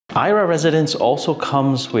Aira Residence also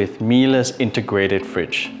comes with Miele's integrated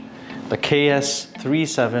fridge, the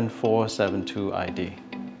KS37472ID.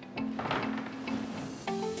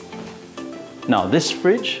 Now this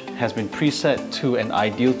fridge has been preset to an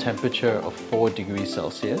ideal temperature of 4 degrees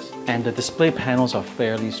Celsius, and the display panels are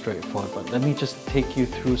fairly straightforward, but let me just take you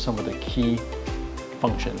through some of the key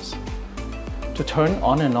functions. To turn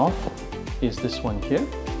on and off is this one here.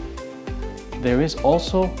 There is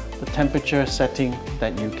also the temperature setting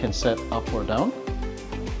that you can set up or down.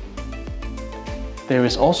 There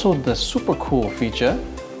is also the super cool feature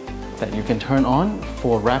that you can turn on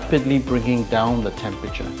for rapidly bringing down the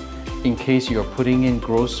temperature in case you're putting in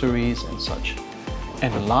groceries and such.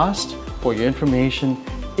 And last, for your information,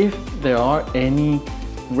 if there are any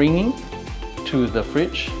ringing to the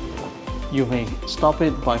fridge, you may stop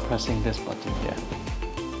it by pressing this button here.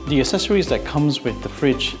 The accessories that comes with the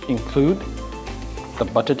fridge include the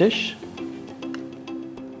butter dish,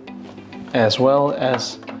 as well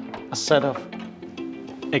as a set of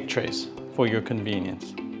egg trays for your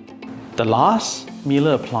convenience. The last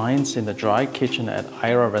Miele appliance in the dry kitchen at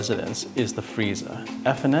Aira Residence is the freezer,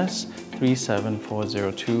 FNS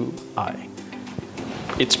 37402i.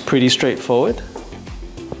 It's pretty straightforward.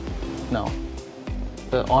 Now,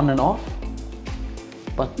 the on and off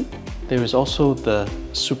button. There is also the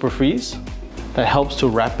super freeze that helps to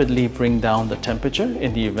rapidly bring down the temperature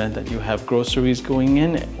in the event that you have groceries going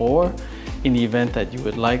in, or in the event that you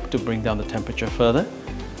would like to bring down the temperature further.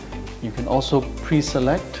 You can also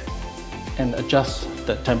pre-select and adjust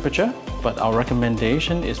the temperature, but our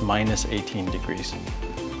recommendation is minus 18 degrees.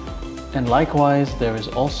 And likewise, there is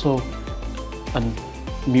also a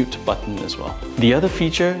mute button as well. The other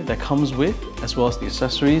feature that comes with, as well as the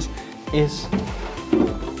accessories, is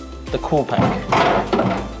the cool pack.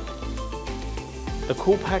 The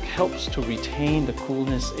cool pack helps to retain the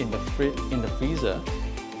coolness in the freezer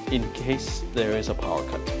in case there is a power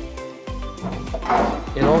cut.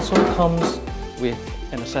 It also comes with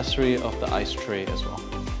an accessory of the ice tray as well.